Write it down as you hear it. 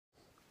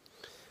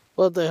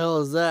What the hell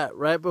is that?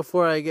 Right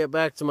before I get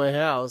back to my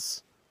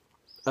house,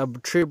 a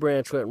tree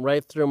branch went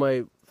right through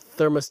my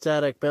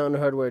thermostatic mountain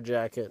hardware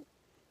jacket.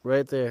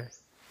 Right there.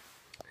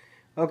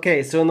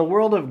 Okay, so in the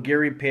world of gear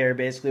repair,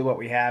 basically what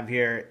we have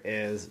here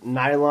is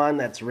nylon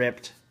that's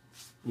ripped.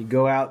 You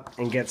go out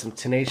and get some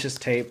tenacious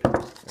tape.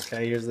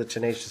 Okay, here's the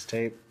tenacious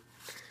tape.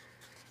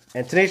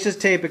 And tenacious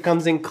tape, it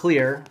comes in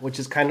clear, which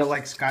is kind of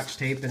like Scotch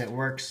tape, and it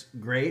works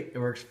great. It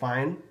works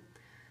fine.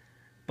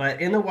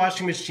 But in the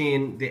washing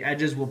machine, the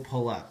edges will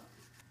pull up.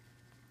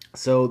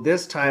 So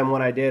this time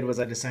what I did was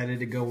I decided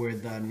to go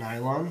with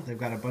nylon. They've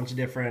got a bunch of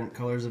different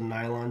colors of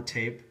nylon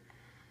tape,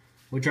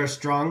 which are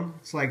strong.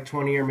 It's like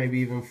 20 or maybe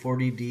even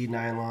 40D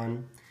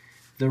nylon.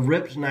 The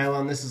ripped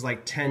nylon, this is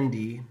like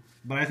 10D.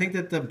 But I think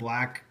that the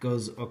black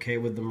goes okay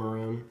with the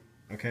maroon.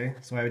 Okay,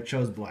 so I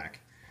chose black.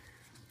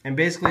 And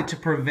basically to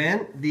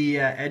prevent the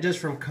edges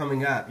from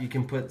coming up, you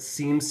can put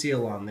seam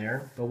seal on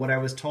there. But what I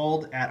was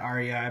told at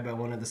REI by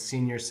one of the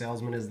senior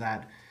salesmen is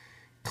that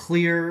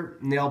clear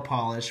nail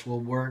polish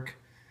will work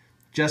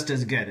just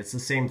as good. It's the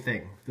same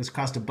thing. This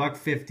cost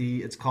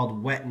 $1.50. It's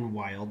called Wet n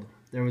Wild.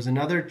 There was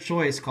another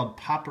choice called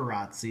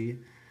Paparazzi,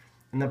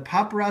 and the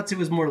Paparazzi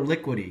was more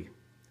liquidy.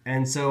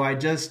 And so I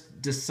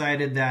just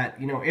decided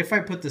that, you know, if I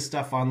put this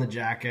stuff on the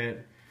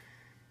jacket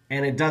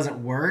and it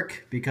doesn't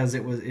work because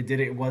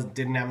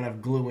didn't have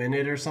enough glue in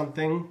it or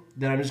something,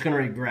 then I'm just going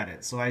to regret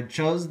it. So I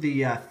chose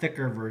the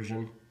thicker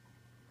version.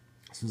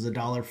 This was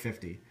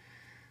 $1.50.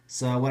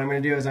 So what I'm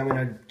going to do is I'm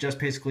going to just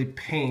basically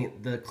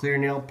paint the clear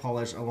nail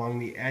polish along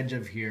the edge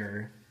of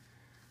here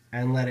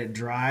and let it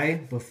dry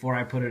before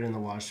I put it in the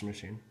washing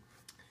machine.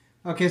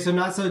 Okay, so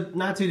not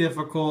too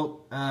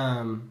difficult.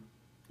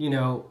 You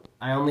know,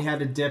 I only had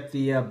to dip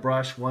the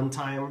brush one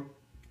time.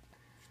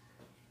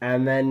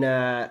 And then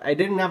I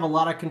didn't have a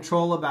lot of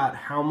control about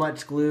how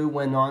much glue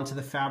went onto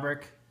the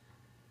fabric.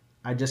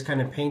 I just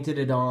kind of painted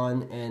it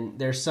on, and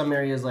there's some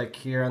areas like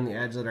here on the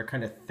edge that are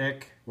kind of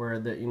thick where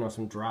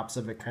some drops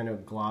of it kind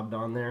of globbed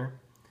on there.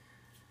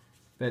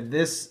 But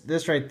this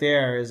right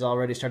there is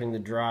already starting to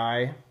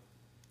dry.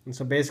 And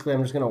so basically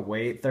I'm just going to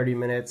wait 30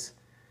 minutes,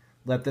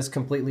 let this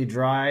completely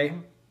dry,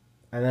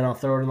 and then I'll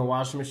throw it in the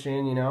washing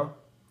machine, you know.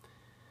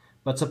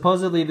 But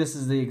supposedly this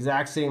is the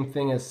exact same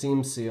thing as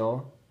seam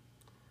seal.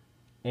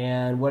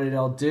 And what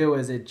it'll do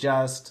is it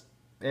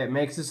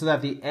makes it so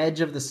that the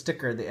edge of the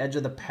sticker, the edge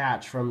of the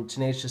patch from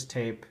tenacious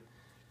tape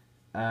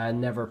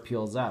never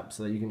peels up,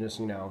 so that you can just,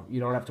 you know, you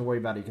don't have to worry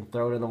about it. You can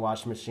throw it in the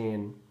washing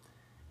machine,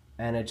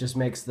 and it just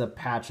makes the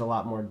patch a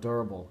lot more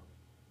durable.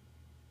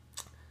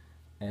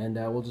 And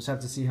we'll just have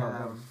to see how it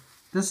goes.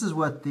 This is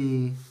what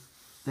the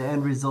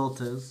end result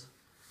is.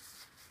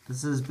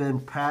 This has been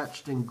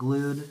patched and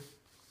glued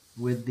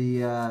with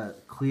the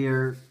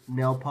clear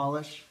nail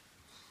polish,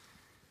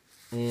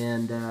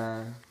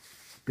 and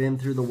been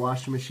through the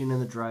washing machine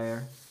and the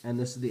dryer, and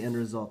this is the end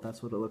result.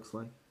 That's what it looks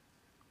like.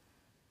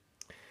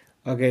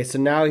 Okay, so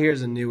now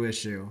here's a new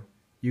issue.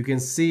 You can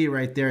see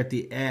right there at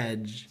the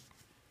edge,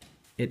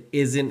 it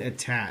isn't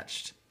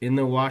attached. In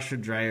the washer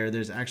dryer,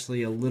 there's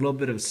actually a little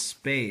bit of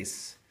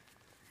space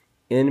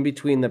in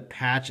between the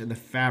patch and the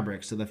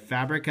fabric. So the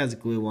fabric has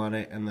glue on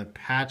it and the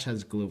patch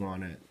has glue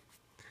on it.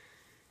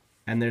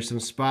 And there's some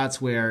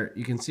spots where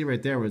you can see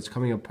right there where it's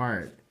coming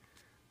apart.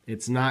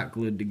 It's not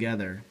glued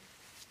together.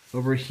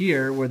 Over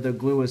here, where the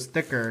glue is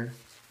thicker,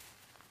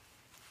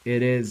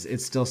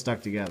 it's still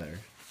stuck together.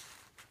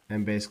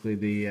 And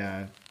basically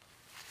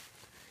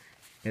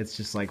it's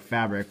just like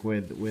fabric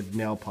with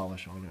nail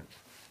polish on it.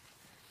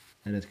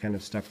 And it's kind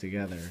of stuck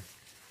together.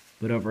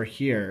 But over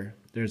here,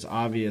 there's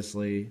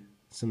obviously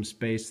some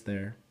space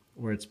there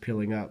where it's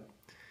peeling up.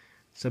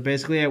 So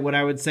basically what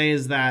I would say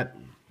is that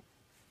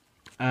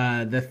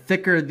the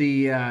thicker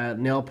the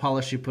nail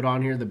polish you put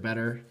on here, the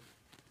better.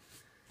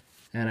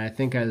 And I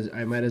think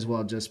I might as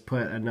well just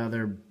put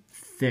another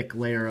thick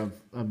layer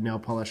of nail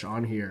polish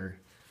on here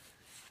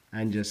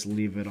and just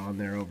leave it on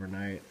there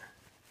overnight.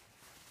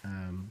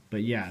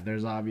 But yeah,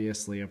 there's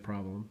obviously a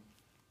problem.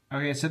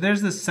 Okay, so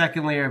there's the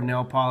second layer of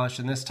nail polish,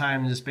 and this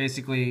time just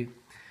basically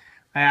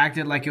I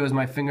acted like it was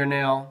my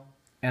fingernail,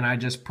 and I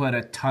just put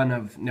a ton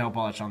of nail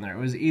polish on there. It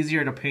was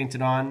easier to paint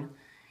it on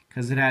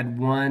because it had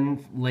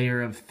one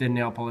layer of thin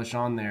nail polish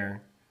on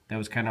there that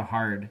was kind of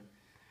hard.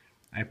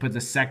 I put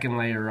the second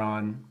layer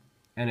on,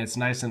 and it's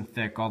nice and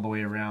thick all the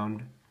way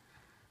around.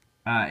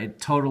 It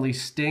totally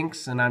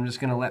stinks, and I'm just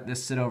going to let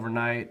this sit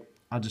overnight.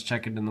 I'll just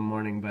check it in the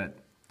morning, but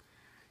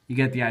you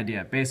get the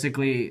idea.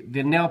 Basically,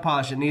 the nail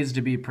polish, it needs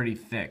to be pretty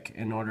thick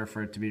in order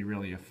for it to be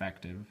really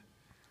effective.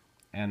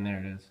 And there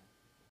it is.